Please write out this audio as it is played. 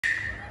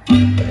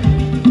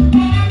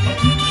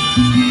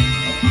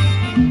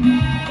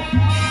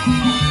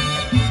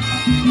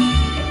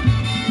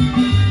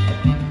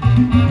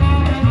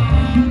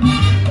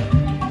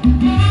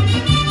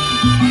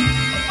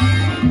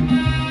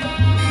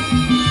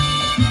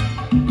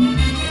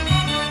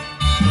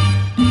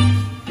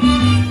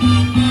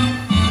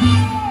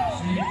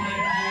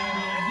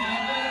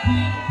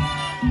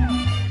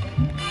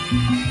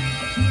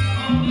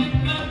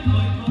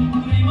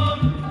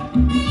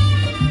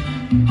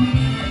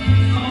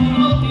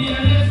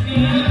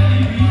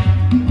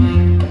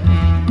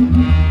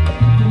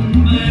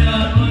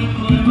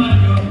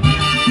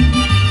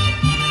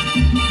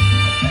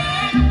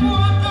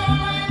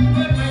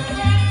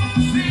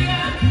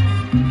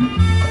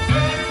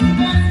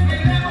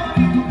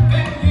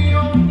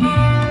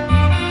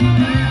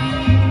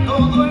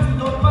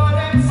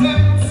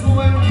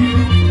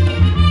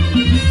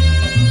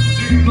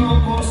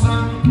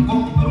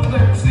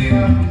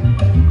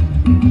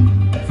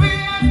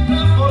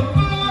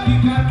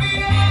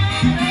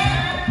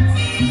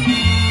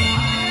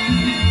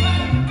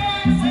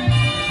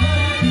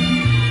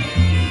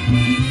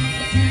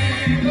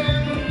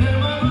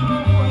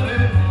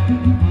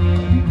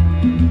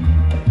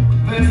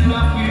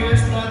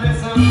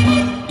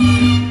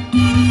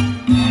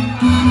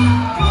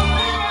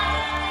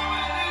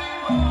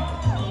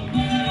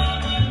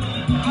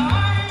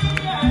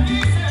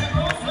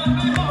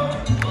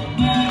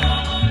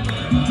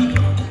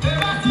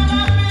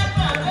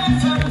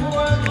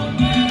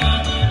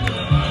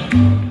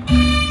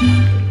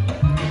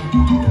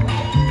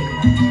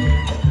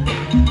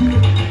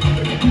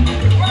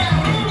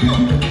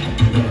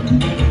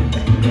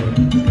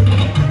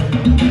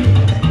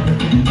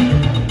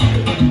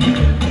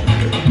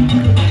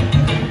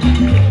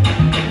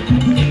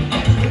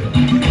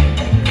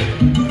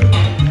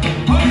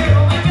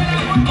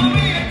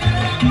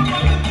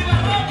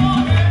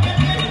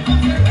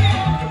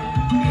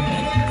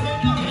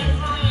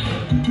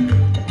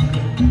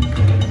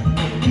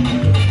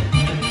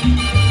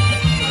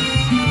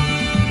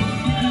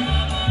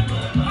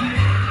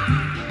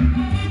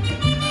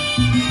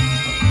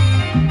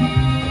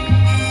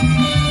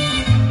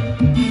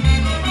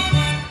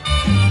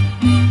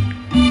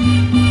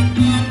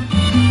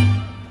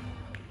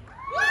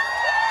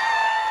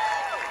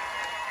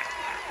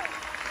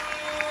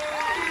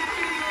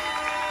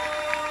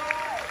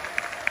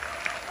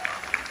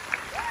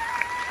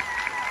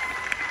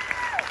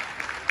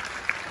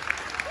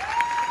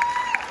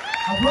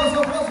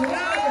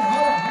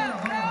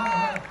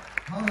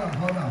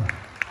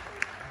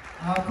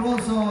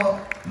Applause.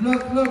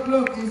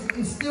 Look,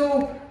 it's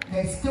still,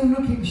 okay, still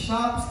looking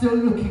sharp, still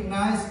looking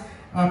nice,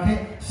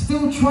 okay,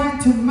 still trying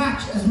to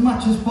match as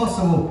much as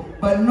possible,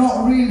 but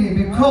not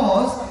really,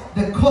 because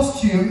the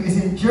costume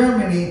is in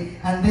Germany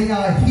and they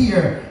are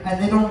here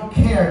and they don't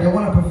care, they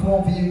want to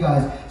perform for you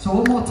guys. So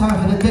one more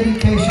time for the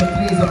dedication,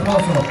 please,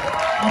 applause.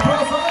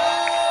 Applause.